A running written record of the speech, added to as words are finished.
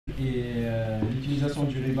l'utilisation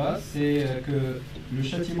du riba, c'est que le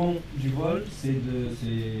châtiment du vol, c'est de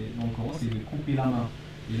couper la main.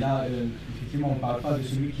 Et là, effectivement, on ne parle pas de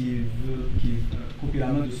celui qui veut couper la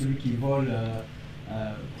main de celui qui vole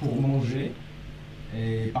pour manger.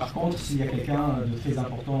 Et par contre, s'il y a quelqu'un de très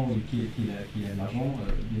important qui a de l'argent,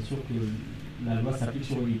 bien sûr que la loi s'applique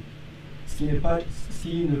sur lui. Ce qui n'est pas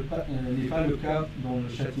le cas dans le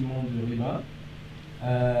châtiment du riba.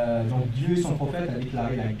 Donc Dieu et son prophète a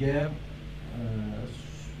déclaré la guerre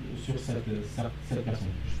sur cette personne.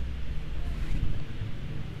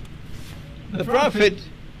 The Prophet,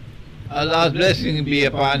 Allah's blessing be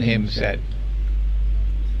upon him, said,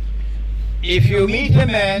 if you meet a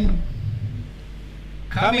man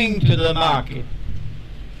coming to the market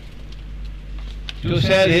to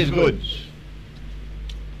sell his goods,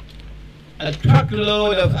 a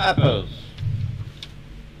truckload of apples,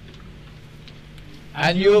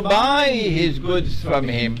 and you buy his goods from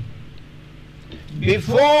him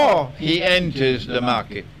before he enters the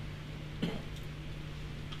market,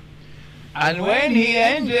 and when he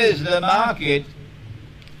enters the market,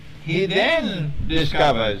 he then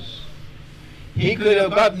discovers he could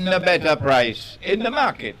have gotten a better price in the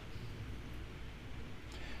market.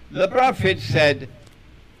 The Prophet said,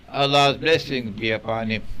 Allah's blessing be upon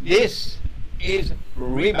him, this is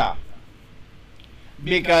riba,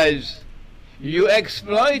 because you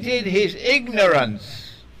exploited his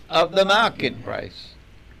ignorance of the market price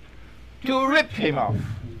to rip him off.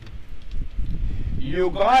 You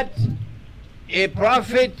got a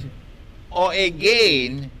profit or a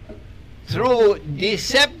gain through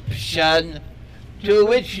deception to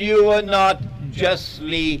which you were not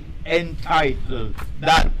justly entitled.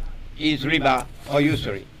 That is riba or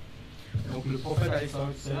usury. Donc le prophète alayhi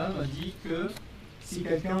salam a dit que si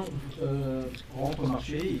quelqu'un rentre au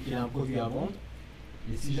marché et qu'il a un produit à vendre,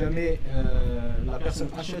 et si jamais la personne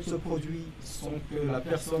achète ce produit sans que la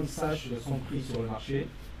personne sache son prix sur le marché,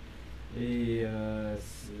 et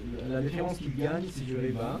la différence qu'il gagne, c'est du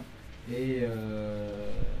riba, et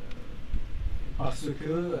parce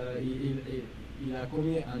que il a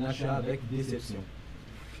commis un achat avec déception,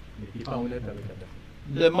 mais qui n'est pas honnête avec la personne.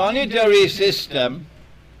 The monetary system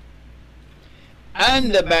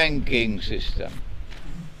and the banking system,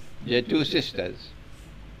 the two sisters,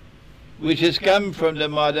 which has come from the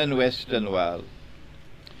modern Western world,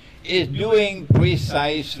 is doing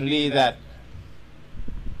precisely that.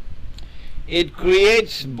 It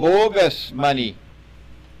creates bogus money,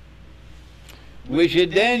 which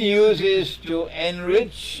it then uses to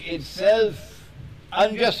enrich itself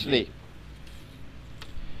unjustly.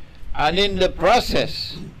 And in the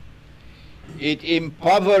process, it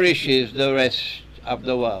impoverishes the rest of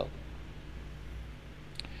the world.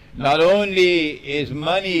 Not only is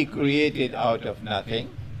money created out of nothing,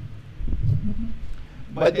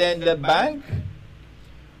 but then the bank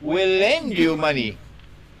will lend you money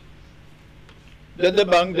that the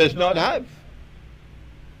bank does not have.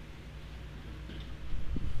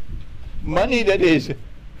 Money that is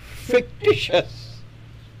fictitious.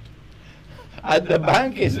 And the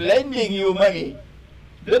bank is lending you money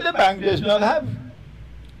that the bank does not have.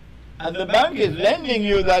 And the bank is lending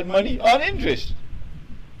you that money on interest.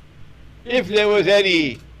 If there was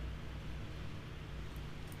any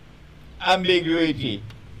ambiguity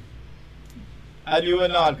and you were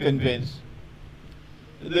not convinced,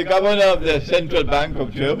 the governor of the Central Bank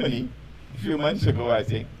of Germany, a few months ago I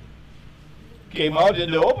think, came out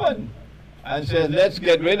in the open and said, let's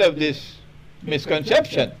get rid of this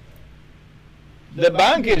misconception. The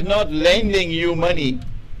bank is not lending you money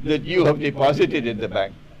that you have deposited in the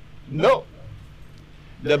bank. No.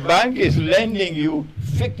 The bank is lending you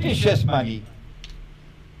fictitious money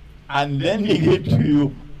and lending it to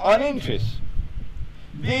you on interest.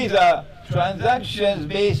 These are transactions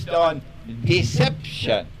based on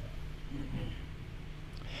deception.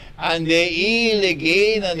 And they yield a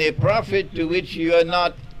gain and a profit to which you are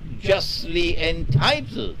not justly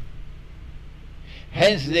entitled.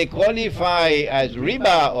 Hence they qualify as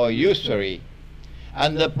riba or usury.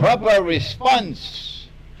 And the proper response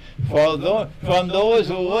from those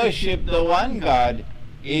who worship the one God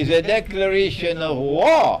is a declaration of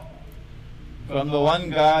war from the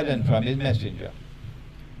one God and from his messenger.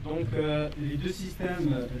 Donc les deux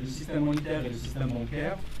systèmes, le système monétaire et le système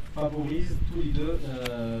bancaire, favorisent tous les deux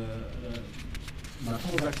la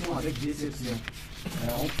transaction avec déception.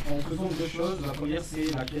 En faisant deux choses, la première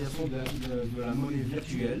c'est la création de la monnaie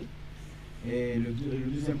virtuelle, et le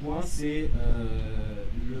deuxième point c'est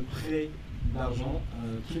le prêt d'argent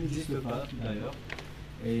qui n'existe pas d'ailleurs,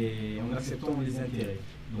 et en acceptant les intérêts.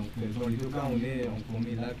 Donc dans les deux cas on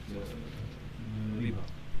commet l'acte riba.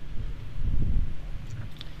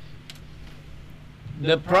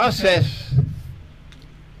 the process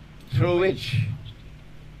through which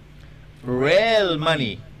real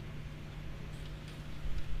money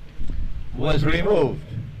was removed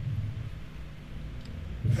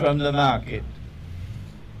from the market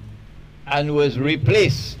and was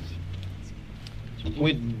replaced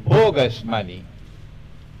with bogus money,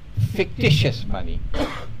 fictitious money,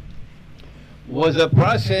 was a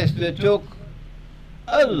process that took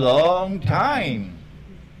a long time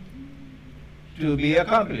to be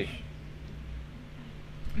accomplished.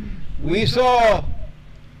 We saw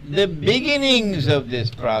the beginnings of this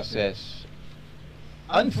process,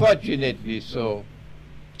 unfortunately so,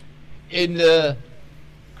 in the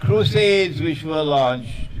crusades which were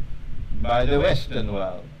launched by the Western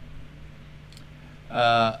world.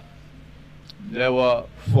 There were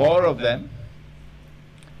 4 of them,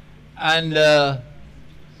 and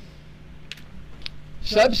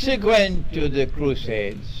subsequent to the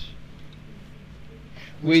crusades,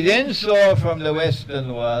 we then saw from the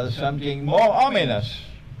Western world something more ominous,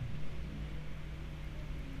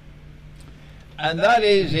 and that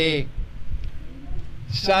is a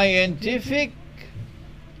scientific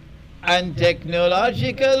and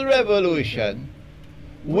technological revolution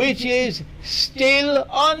which is still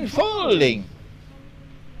unfolding.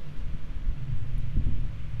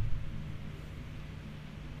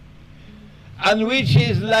 And which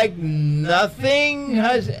is like nothing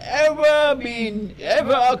has ever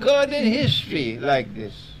occurred in history like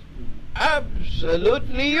this.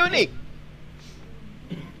 Absolutely unique.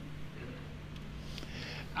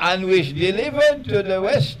 And which delivered to the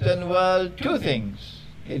Western world 2 things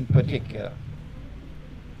in particular.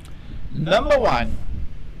 Number 1,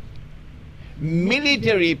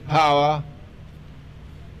 military power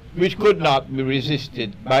which could not be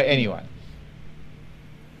resisted by anyone.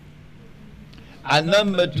 And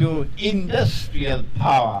number 2, industrial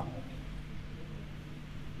power.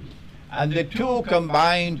 And the 2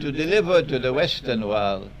 combined to deliver to the Western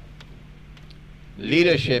world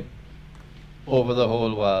leadership over the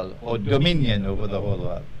whole world, or dominion over the whole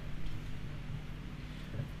world.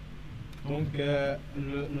 Donc le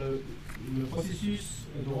processus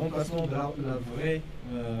de remplacement de la vraie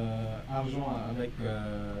argent avec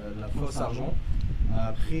la fausse argent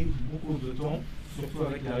a pris beaucoup de temps, surtout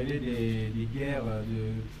avec l'arrivée des guerres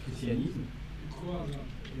de christianisme.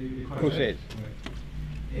 Crusades.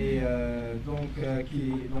 Et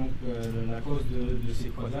la cause de ces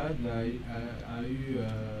croisades a eu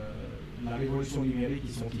la révolution numérique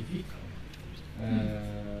et scientifique,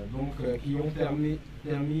 qui ont permis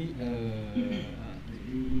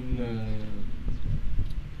une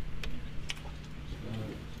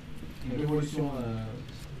révolution,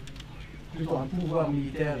 plutôt un pouvoir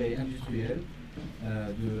militaire et industriel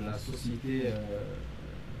de la société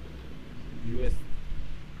du Ouest.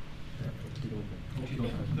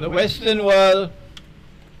 The Western world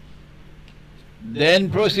then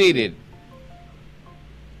proceeded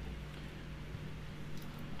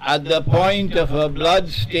at the point of a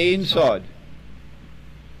blood-stained sword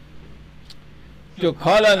to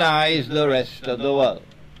colonize the rest of the world.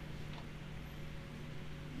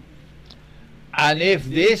 And if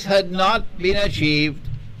this had not been achieved,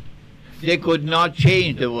 they could not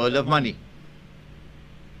change the world of money.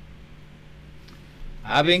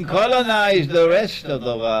 Having colonized the rest of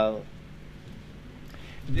the world,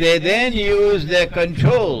 they then used their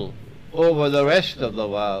control over the rest of the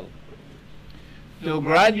world to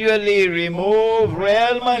gradually remove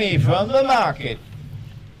real money from the market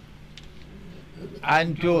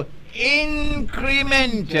and to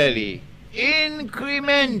incrementally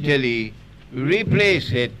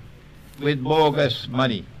replace it with bogus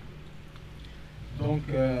money. Donc,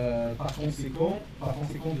 par conséquent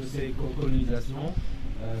de ces colonisations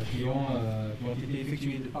qui ont été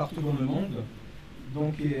effectuées partout dans le monde,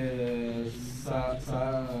 donc ça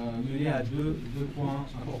a mené à deux points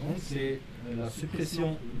importants. C'est la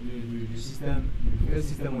suppression du vrai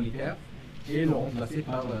système monétaire et le remplacer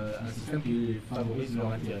par un système qui favorise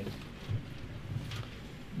leur intérêt.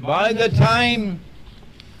 By the time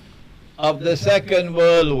of the Second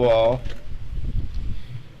World War,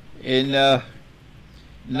 in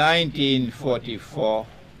 1944,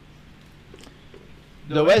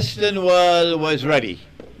 the Western world was ready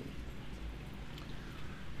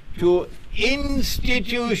to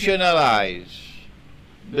institutionalize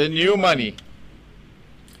the new money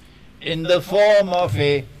in the form of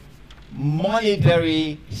a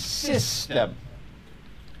monetary system.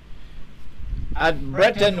 At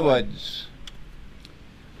Bretton Woods,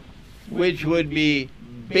 which would be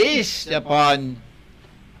based upon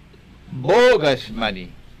bogus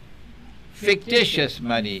money, fictitious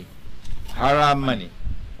money, haram money.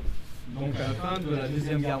 Donc à la fin de la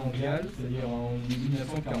Deuxième Guerre mondiale, c'est-à-dire en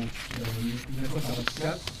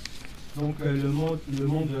 1944, donc le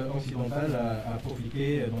monde occidental a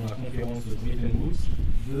profité dans la conférence de Bretton Woods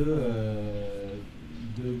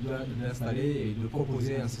d'installer et de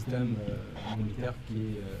proposer un système monétaire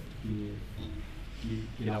qui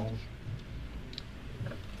l'arrange.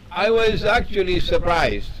 I was actually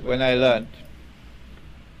surprised when I learned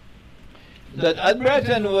that at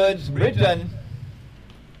Bretton Woods, Britain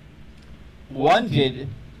wanted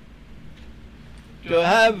to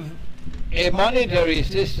have a monetary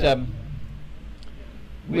system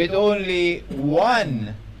with only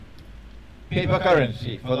one paper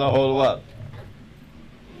currency for the whole world.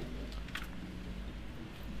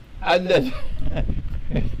 And that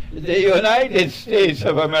the United States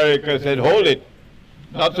of America said, hold it,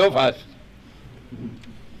 not so fast.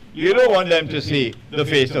 You don't want them to see the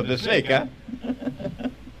face of the snake, huh?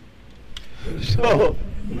 So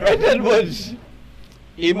Bretton Woods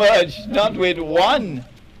emerged not with one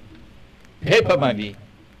paper money,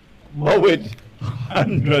 but with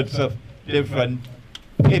hundreds of different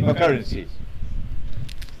paper currencies.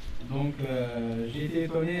 Donc j'ai été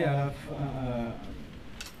étonné à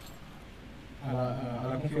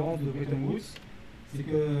la conférence de Bretton Woods, c'est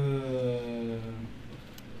que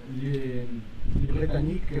les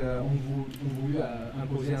Britanniques ont voulu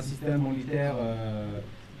imposer un système monétaire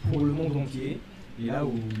pour le monde entier, et là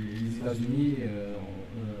où les États-Unis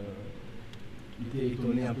étaient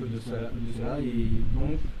étonnés un peu de cela, et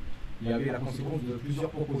donc il y avait la conséquence de plusieurs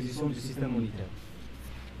propositions du système monétaire.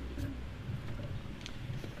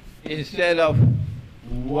 Instead of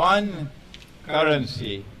one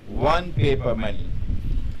currency, one paper money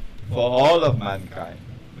for all of mankind,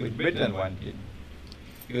 which Britain wanted,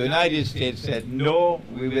 the United States said, no,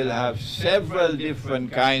 we will have several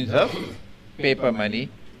different kinds of paper money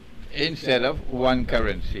instead of one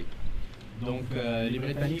currency. Donc les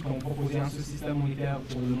Britanniques ont proposé un seul système monétaire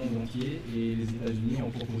pour le monde entier, et les États-Unis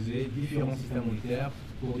ont proposé différents systèmes monétaires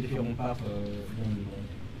pour différentes parts dans le monde.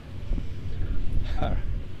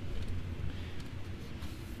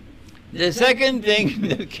 The second thing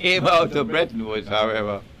that came out of Bretton Woods,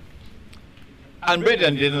 however, and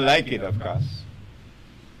Britain didn't like it, of course,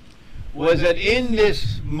 was that in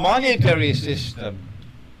this monetary system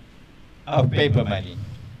of paper money,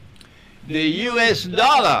 the US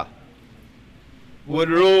dollar would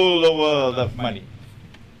rule the world of money.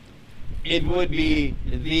 It would be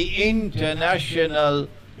the international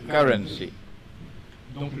currency.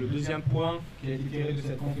 Donc le deuxième point qui a été tiré de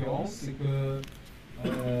cette conférence, c'est que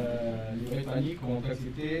les Britanniques ont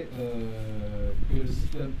accepté que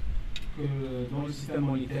dans le système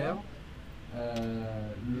monétaire,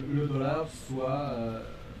 le dollar soit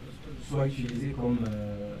utilisé comme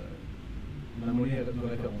la monnaie de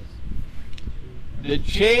référence. The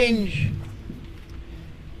change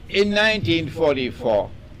in 1944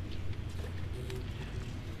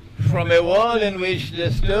 from a world in which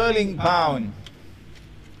the sterling pound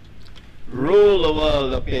ruled the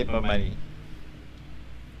world of paper money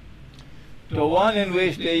to one in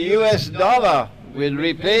which the US dollar will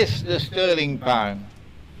replace the sterling pound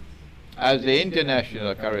as the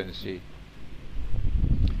international currency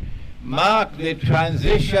marked the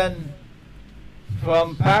transition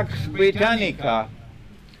from Pax Britannica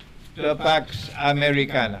to Pax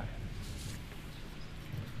Americana.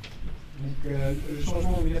 Donc, le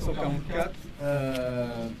changement en 1944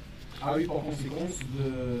 a eu pour conséquence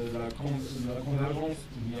de la convergence,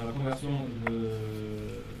 ou bien la conversion de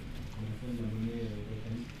la monnaie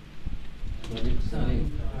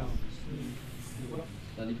britannique.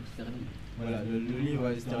 Voilà, le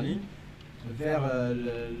livre sterling vers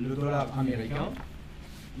le dollar américain.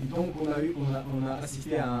 Et donc on a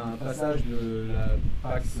assisté à un passage de la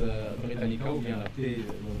Pax Britannica, ou bien la paix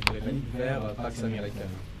britannique, vers Pax Americana.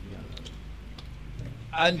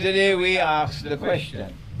 And today we ask the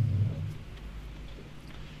question,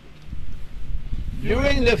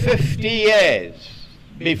 during the 50 years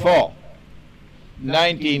before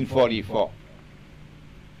 1944,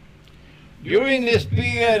 during this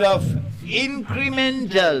period of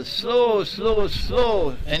incremental, slow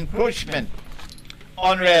encroachment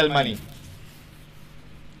on real money,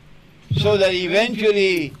 so that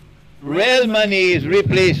eventually real money is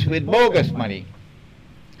replaced with bogus money,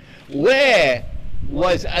 where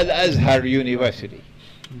was Al-Azhar University?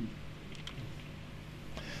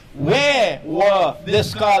 Where were the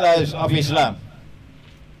scholars of Islam?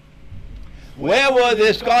 Where were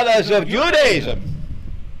the scholars of Judaism?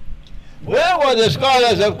 Where were the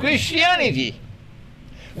scholars of Christianity?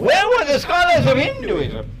 Where were the scholars of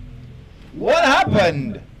Hinduism? What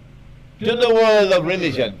happened to the world of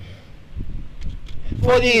religion?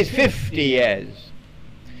 for these 50 years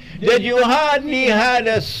that you hardly had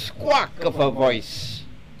a squawk of a voice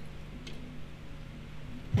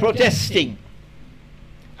protesting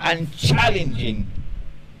and challenging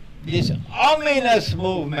this ominous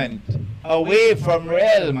movement away from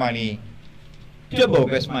real money to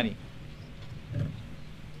bogus money.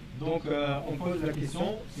 Donc on pose la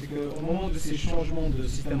question, c'est qu'au moment de ces changements de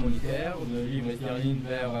système monétaire, de livre sterling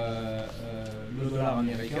vers le dollar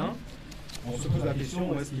américain, on se pose la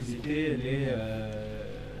question où est-ce qu'ils étaient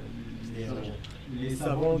les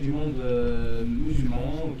savants du monde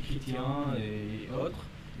musulman, chrétien et autres,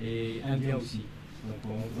 et indiens aussi. Donc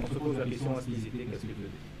on se pose la question où est-ce qu'ils étaient, qu'est-ce qu'ils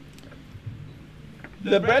faisaient.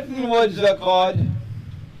 The Bretton Woods Accord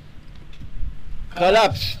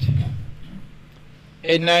collapsed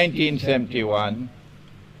in 1971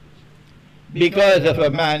 because of a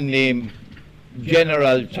man named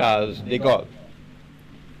General Charles de Gaulle,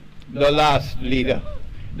 the last leader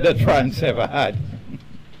that France ever had.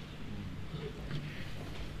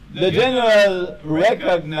 The general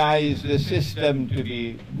recognized the system to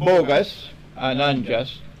be bogus and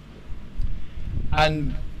unjust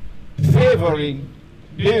and favoring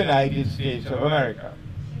the United States of America.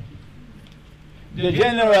 The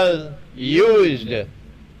general used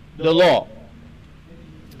the law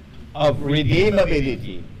of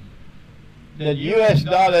redeemability, that US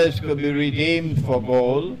dollars could be redeemed for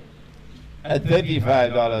gold at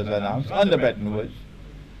 $35 an ounce under Bretton Woods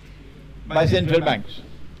by central banks.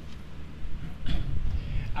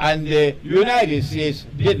 And the United States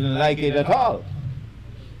didn't like it at all.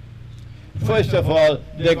 First of all,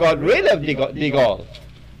 they got rid of de Gaulle.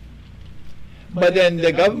 But then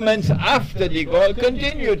the governments after de Gaulle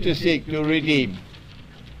continued to seek to redeem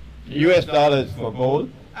US dollars for gold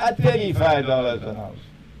at $35 an ounce.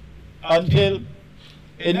 Until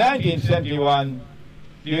in 1971,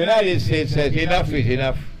 the United States said enough is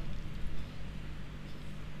enough.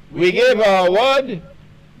 We gave our word,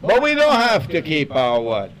 but we don't have to keep our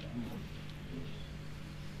word.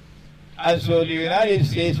 And so the United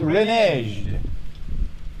States reneged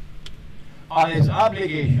on its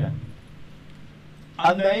obligation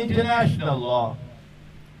under international law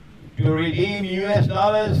to redeem US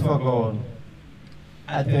dollars for gold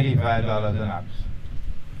at $35 an ounce.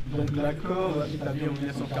 Donc l'accord établi en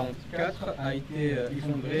 1944 a été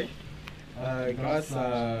effondré grâce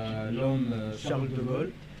à l'homme Charles de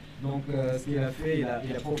Gaulle. Donc ce qu'il a fait, il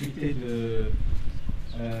a profité du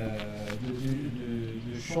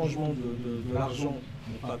changement de l'argent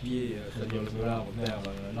en papier, c'est-à-dire le dollar, vers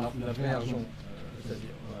la vraie argent,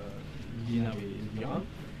 c'est-à-dire le dinar et le dirham.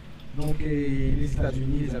 Donc les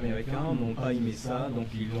États-Unis, les Américains n'ont pas aimé ça, donc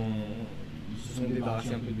ils se sont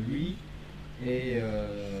débarrassés un peu de lui. Et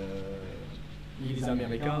les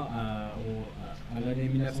Américains, à l'année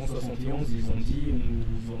 1971, ils ont dit,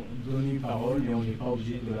 nous ont donné une parole, mais on n'est pas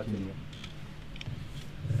obligé de la tenir.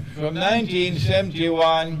 From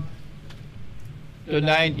 1971 to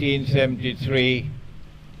 1973,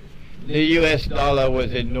 the US dollar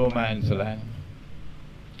was in no man's land.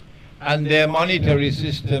 And their monetary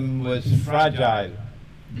system was fragile,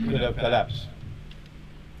 could have collapsed.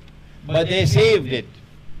 But they saved it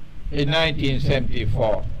in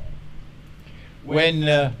 1974,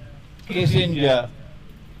 when Kissinger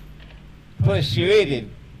persuaded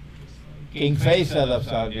King Faisal of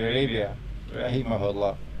Saudi Arabia,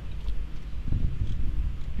 rahimahullah,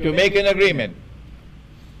 to make an agreement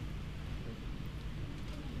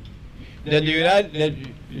that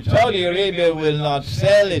Saudi Arabia will not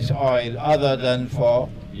sell its oil other than for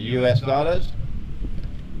US dollars.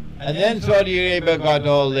 And then Saudi Arabia got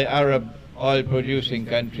all the Arab oil-producing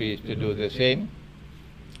countries to do the same.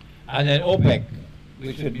 And then OPEC,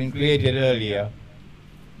 which had been created earlier,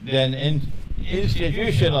 then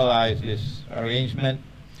institutionalized this arrangement.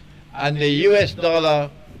 And the US dollar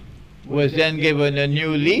was then given a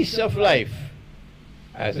new lease of life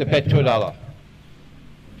as a petrodollar.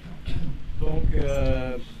 Donc,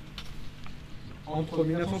 entre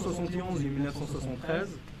 1971 et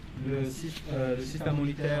 1973, le système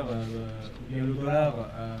monétaire, ou bien le dollar,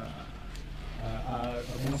 a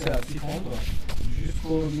commencé à s'effondrer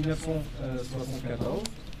jusqu'au 1974,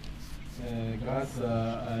 grâce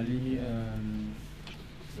à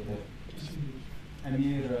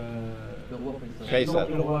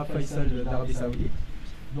le roi Faisal d'Arabie Saoudite,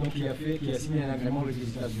 donc qui a signé un agrément avec les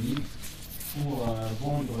États-Unis pour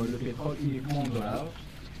vendre le pétrole uniquement en dollars.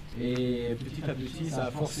 Et petit à petit, ça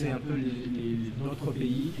a forcé un peu d'autres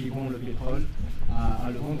pays qui vendent le pétrole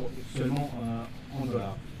à le vendre seulement en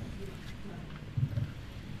dollars.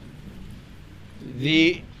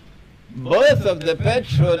 The birth of the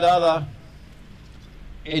petrodollar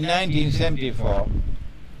in 1974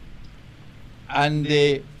 and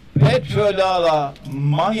the petrodollar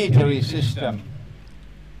monetary system,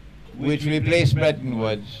 which replaced Bretton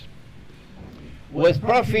Woods, was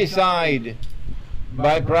prophesied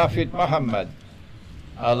by Prophet Muhammad,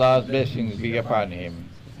 Allah's blessings be upon him,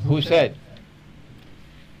 who said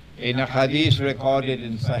in a hadith recorded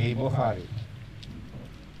in Sahih Bukhari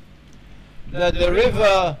that the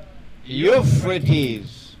river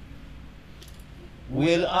Euphrates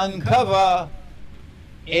will uncover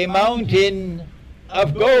a mountain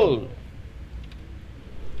of gold,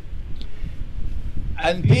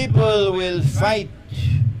 and people will fight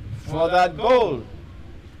for that gold,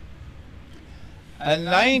 and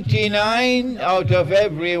 99 out of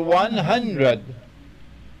every 100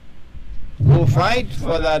 who fight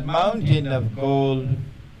for that mountain of gold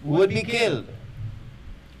would be killed.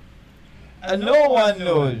 And no one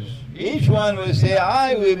knows. Each one will say,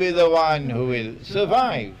 I will be the one who will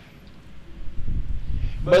survive.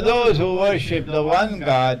 But those who worship the one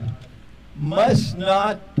God must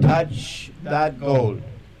not touch that gold.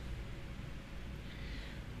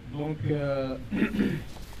 Donc,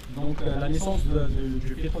 la naissance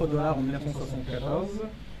du pétrodollar en 1974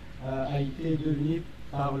 a été devinée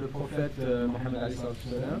par le prophète Mohammed alayhi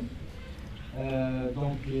salam.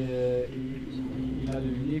 Donc, il a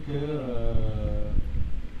deviné que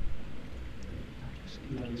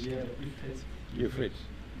l'Euphrate.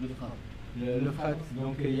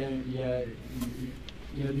 Donc, il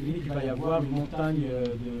a deviné qu'il va y avoir une montagne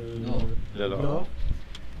d'or.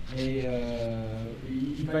 Et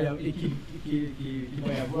qu'il va y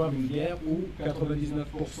avoir une guerre où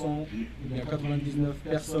 99%, bien 99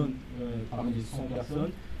 personnes parmi les 100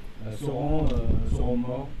 personnes seront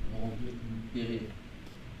morts de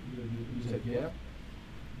cette guerre.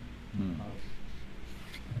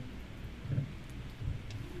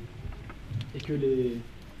 Et que les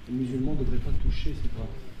musulmans ne devraient pas toucher ces or.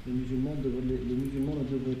 Les musulmans ne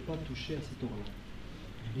devraient pas toucher à cet or-là.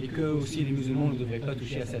 Et que aussi les musulmans ne devraient pas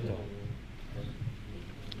toucher à cet or.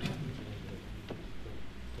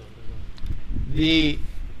 The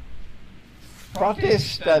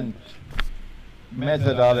Protestant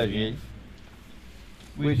methodology,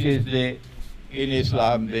 which is in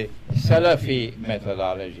Islam the Salafi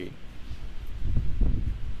methodology,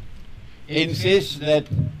 insists that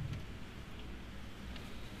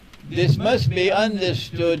this must be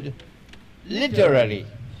understood literally,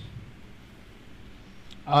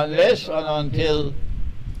 unless and until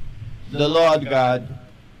the Lord God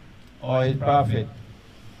or His Prophet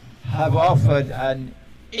have offered an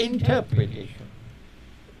interpretation.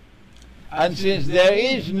 And since there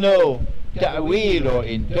is no ta'wil or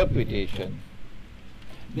interpretation,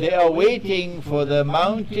 they are waiting for the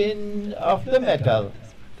mountain of the metal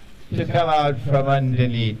to come out from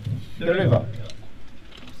underneath the river.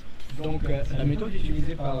 Donc la méthode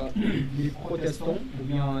utilisée par les protestants ou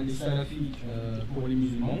bien les salafis pour les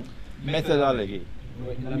musulmans. Methodology.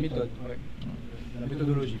 Ouais, la méthode, ouais. La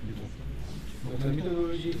méthodologie plutôt. Donc la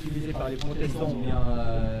méthodologie utilisée par les protestants ou bien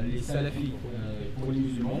les salafis pour les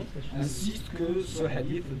musulmans insiste que ce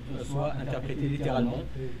hadith soit interprété littéralement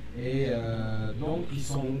et donc ils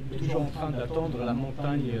sont toujours en train d'attendre la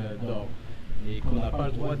montagne d'or et qu'on n'a pas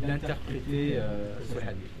le droit d'interpréter ce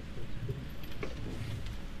hadith.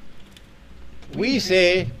 We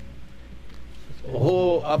say,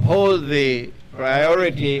 who uphold the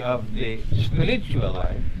priority of the spiritual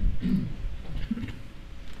life,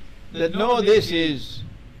 that no, this is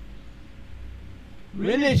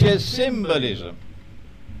religious symbolism,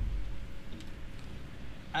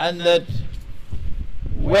 and that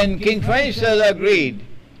when King Faisal agreed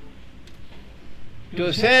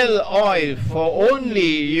to sell oil for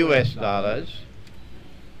only US dollars,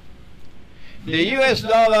 the US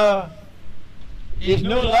dollar is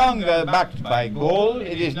no longer backed by gold,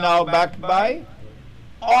 it is now backed by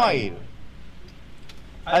oil.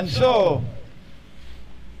 And so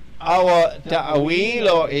our ta'wil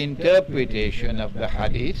or interpretation of the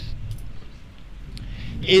hadith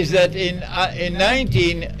is that in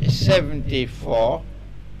 1974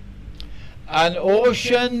 an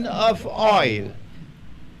ocean of oil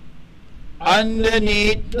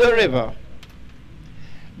underneath the river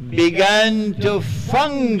began to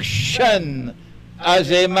function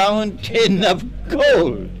as a mountain of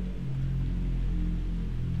gold,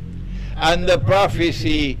 and the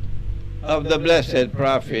prophecy of the blessed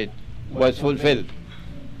prophet was fulfilled.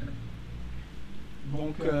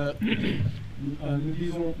 Donc, nous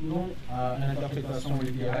disons non à l'interprétation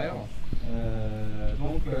littéraire.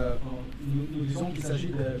 Nous disons qu'il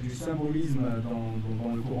s'agit du symbolisme dans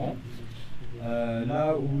le Coran.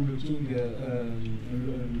 Là où le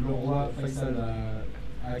roi Faisal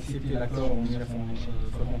a accepté l'accord en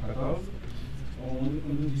 1974,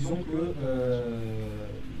 nous disons que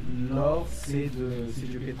l'or c'est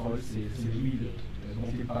du pétrole, c'est de l'huile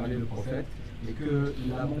dont il parlait le prophète, et que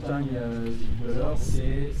la montagne de l'or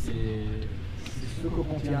c'est ce que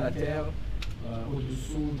contient la terre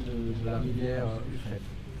au-dessous de la rivière Euphrates.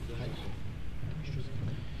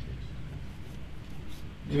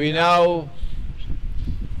 We now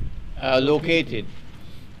are located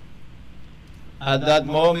at that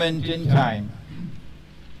moment in time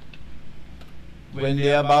when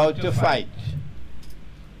they are about to fight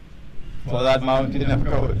for that mountain of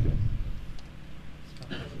gold.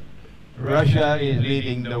 Russia is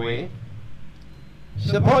leading the way,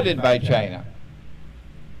 supported by China,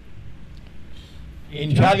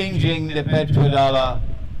 in challenging the petrodollar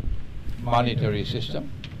monetary system.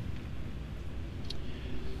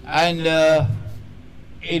 And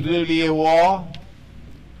it will be a war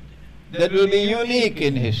that will be unique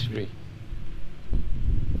in history.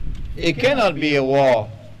 It cannot be a war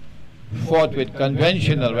fought with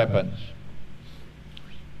conventional weapons,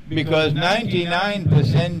 because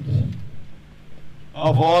 99%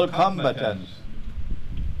 of all combatants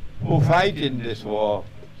who fight in this war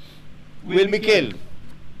will be killed.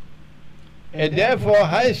 It therefore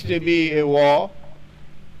has to be a war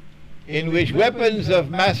in which weapons of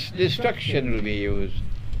mass destruction will be used,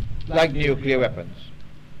 like nuclear weapons.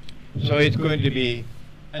 So it's going to be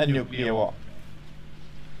a nuclear war.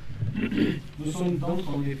 Nous sommes donc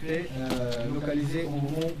en effet localisés au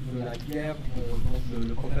moment de la guerre dont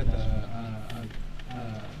le prophète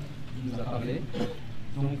nous a parlé.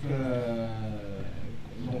 Donc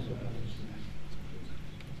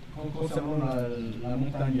concernant la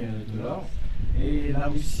montagne de l'or, et la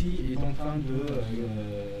Russie est en train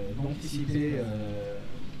d'anticiper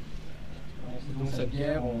dans cette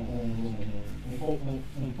guerre en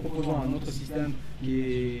proposant un autre système qui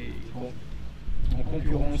est en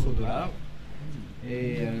concurrence au dollar.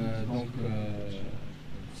 Et donc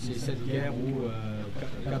c'est cette guerre où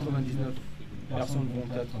 99 personnes vont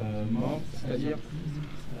être mortes, c'est-à-dire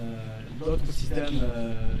d'autres systèmes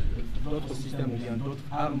ou bien d'autres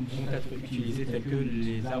armes vont être utilisées telles que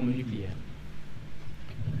les armes nucléaires.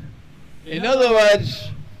 In other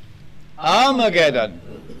words, Armageddon,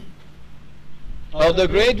 or the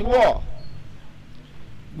Great War,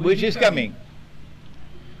 which is coming,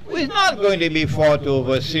 is not going to be fought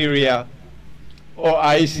over Syria or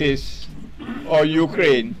ISIS or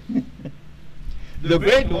Ukraine. The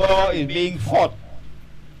Great War is being fought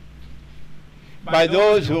by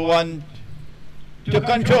those who want to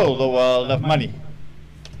control the world of money.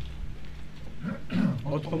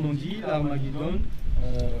 Autrement dit, l'Armageddon,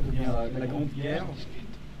 ou bien la Grande Guerre,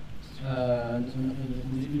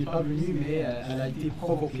 n'est pas venue, mais elle a été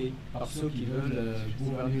provoquée par ceux qui veulent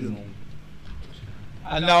gouverner le monde.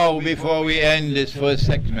 And now, before we end this first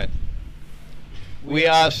segment, we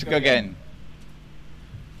ask again,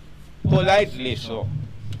 politely so,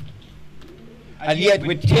 and yet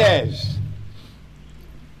with tears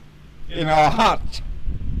in our heart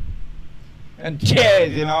and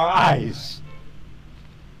tears in our eyes.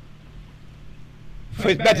 For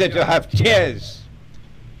it's better to have tears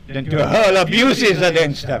than to hurl abuses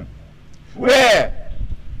against them. Where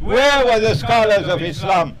were the scholars of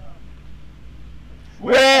Islam?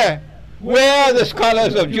 Where are the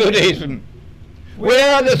scholars of Judaism?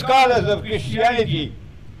 Where are the scholars of Christianity?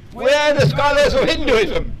 Where are the scholars of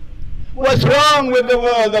Hinduism? What's wrong with the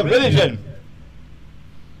world of religion?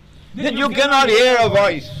 That you cannot hear a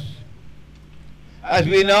voice as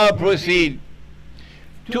we now proceed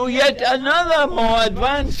to yet another more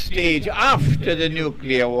advanced stage after the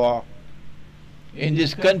nuclear war, in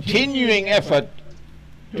this continuing effort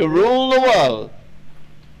to rule the world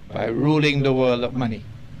by ruling the world of money.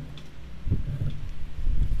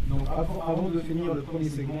 Donc avant de finir le premier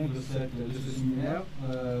segment de ce séminaire,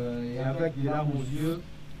 et avec des larmes aux yeux,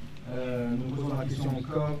 nous posons la question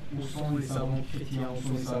encore, où sont les savants chrétiens, où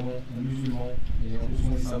sont les savants musulmans, et où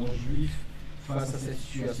sont les savants juifs face à cette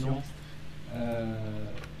situation.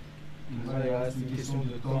 Voilà, il reste une question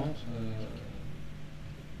de temps.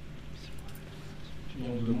 Et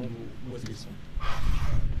on demande où est-ce qu'ils sont.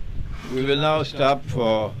 We will now stop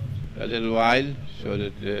for a little while so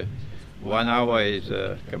that the 1 hour is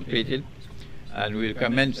completed, and we'll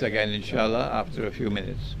commence again, inshallah, after a few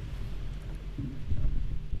minutes.